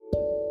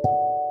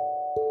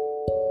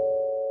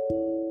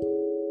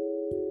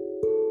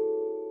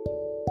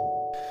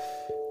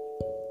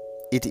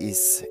It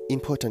is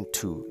important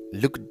to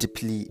look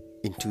deeply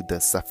into the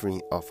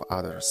suffering of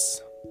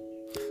others.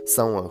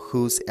 Someone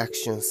whose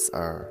actions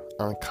are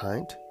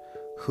unkind,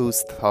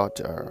 whose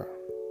thoughts are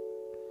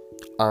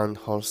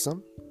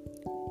unwholesome,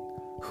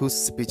 whose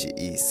speech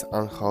is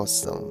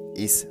unwholesome,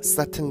 is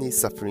certainly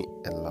suffering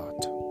a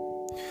lot.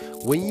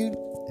 When you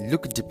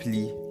look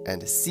deeply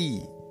and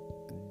see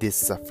this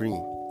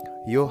suffering,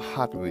 your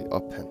heart will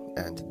open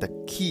and the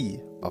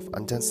key of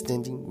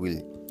understanding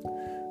will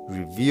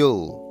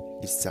reveal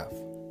itself.